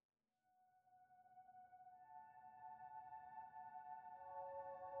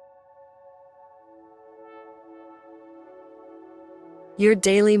Your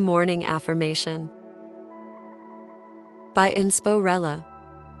Daily Morning Affirmation by Insporella.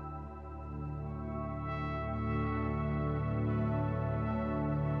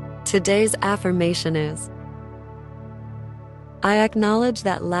 Today's affirmation is: I acknowledge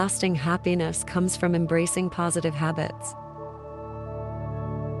that lasting happiness comes from embracing positive habits.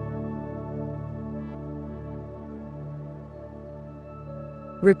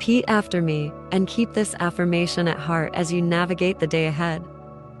 Repeat after me and keep this affirmation at heart as you navigate the day ahead.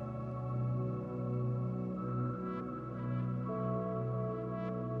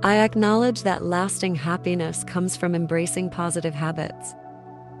 I acknowledge that lasting happiness comes from embracing positive habits.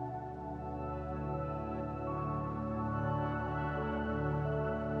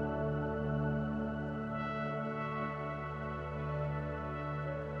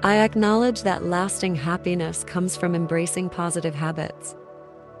 I acknowledge that lasting happiness comes from embracing positive habits.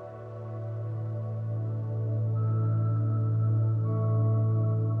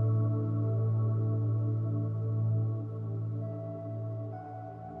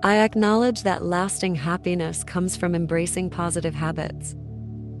 I acknowledge that lasting happiness comes from embracing positive habits.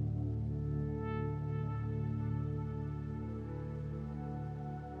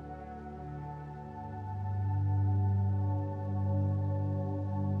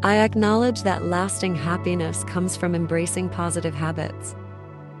 I acknowledge that lasting happiness comes from embracing positive habits.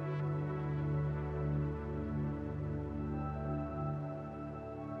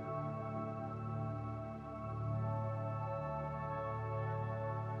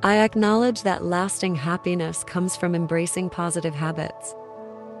 I acknowledge that lasting happiness comes from embracing positive habits.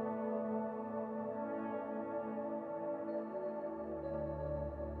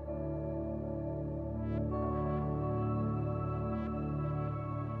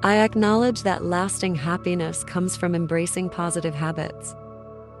 I acknowledge that lasting happiness comes from embracing positive habits.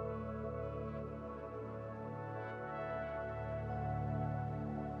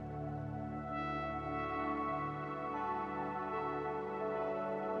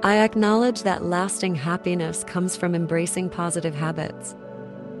 I acknowledge that lasting happiness comes from embracing positive habits.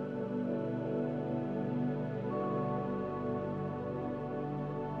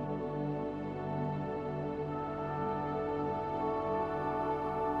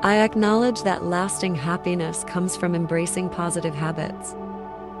 I acknowledge that lasting happiness comes from embracing positive habits.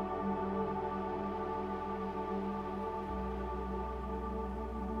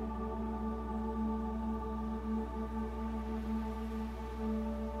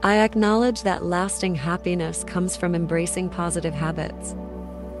 I acknowledge that lasting happiness comes from embracing positive habits.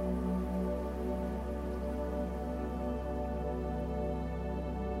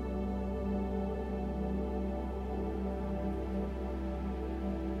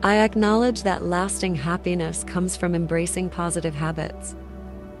 I acknowledge that lasting happiness comes from embracing positive habits.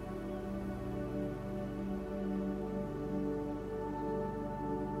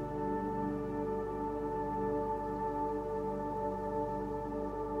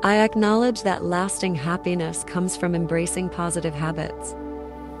 I acknowledge that lasting happiness comes from embracing positive habits.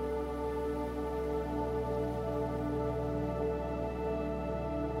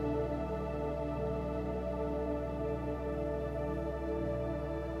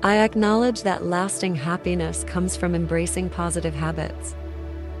 I acknowledge that lasting happiness comes from embracing positive habits.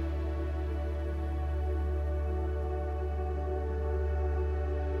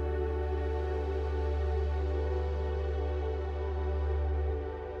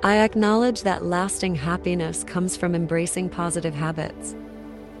 I acknowledge that lasting happiness comes from embracing positive habits.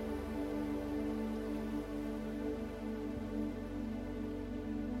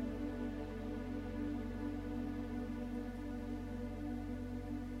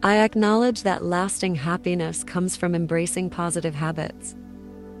 I acknowledge that lasting happiness comes from embracing positive habits.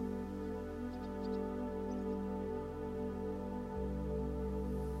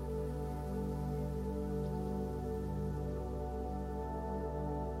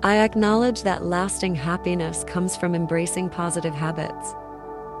 I acknowledge that lasting happiness comes from embracing positive habits.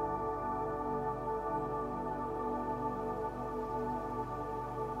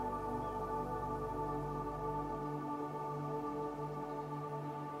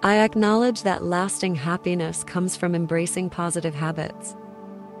 I acknowledge that lasting happiness comes from embracing positive habits.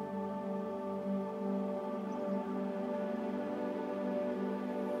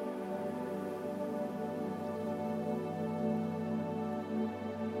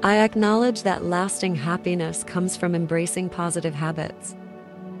 I acknowledge that lasting happiness comes from embracing positive habits.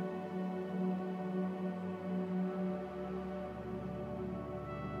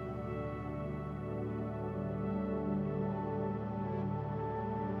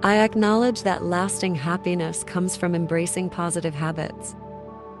 I acknowledge that lasting happiness comes from embracing positive habits.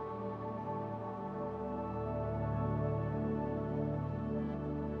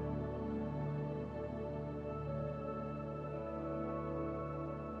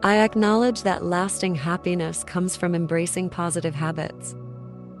 I acknowledge that lasting happiness comes from embracing positive habits.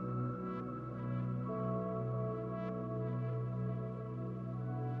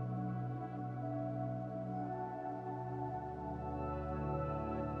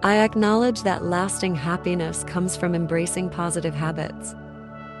 I acknowledge that lasting happiness comes from embracing positive habits.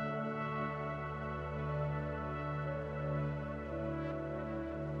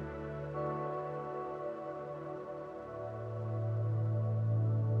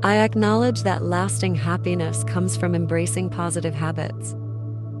 I acknowledge that lasting happiness comes from embracing positive habits.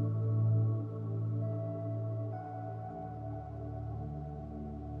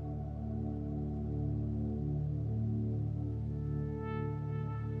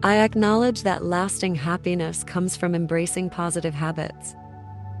 I acknowledge that lasting happiness comes from embracing positive habits.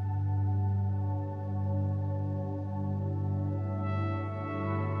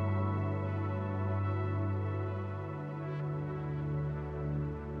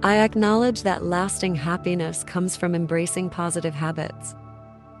 I acknowledge that lasting happiness comes from embracing positive habits.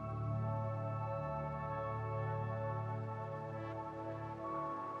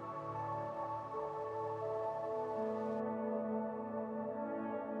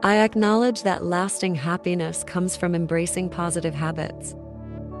 I acknowledge that lasting happiness comes from embracing positive habits.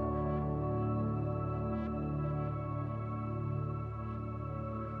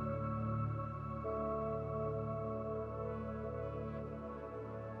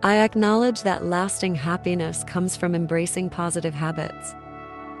 I acknowledge that lasting happiness comes from embracing positive habits.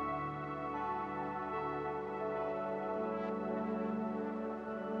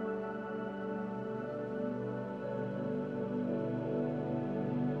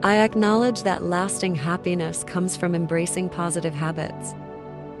 I acknowledge that lasting happiness comes from embracing positive habits.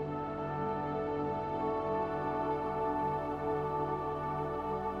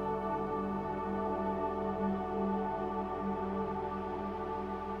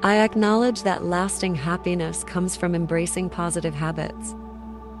 I acknowledge that lasting happiness comes from embracing positive habits.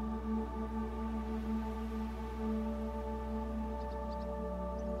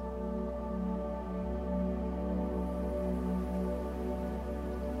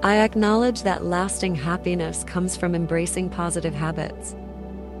 I acknowledge that lasting happiness comes from embracing positive habits.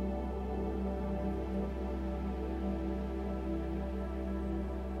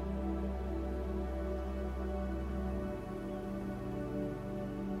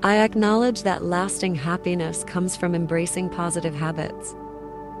 I acknowledge that lasting happiness comes from embracing positive habits.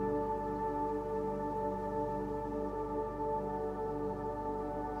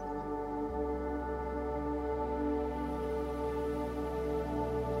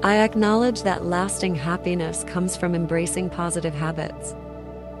 I acknowledge that lasting happiness comes from embracing positive habits.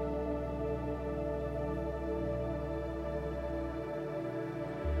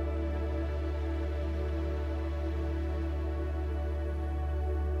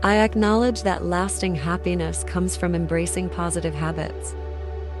 I acknowledge that lasting happiness comes from embracing positive habits.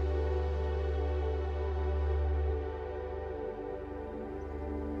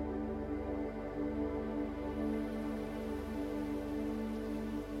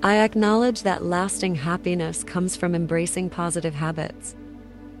 I acknowledge that lasting happiness comes from embracing positive habits.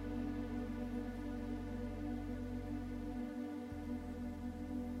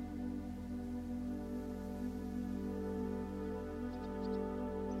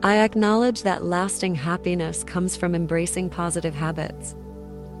 I acknowledge that lasting happiness comes from embracing positive habits.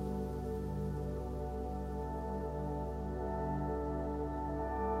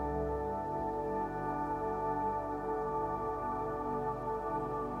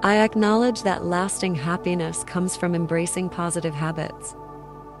 I acknowledge that lasting happiness comes from embracing positive habits.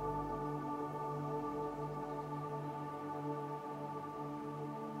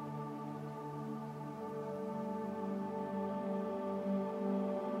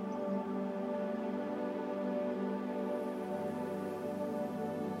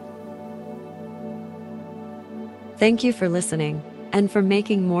 Thank you for listening and for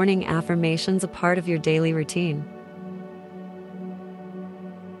making morning affirmations a part of your daily routine.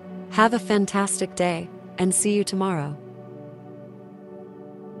 Have a fantastic day, and see you tomorrow.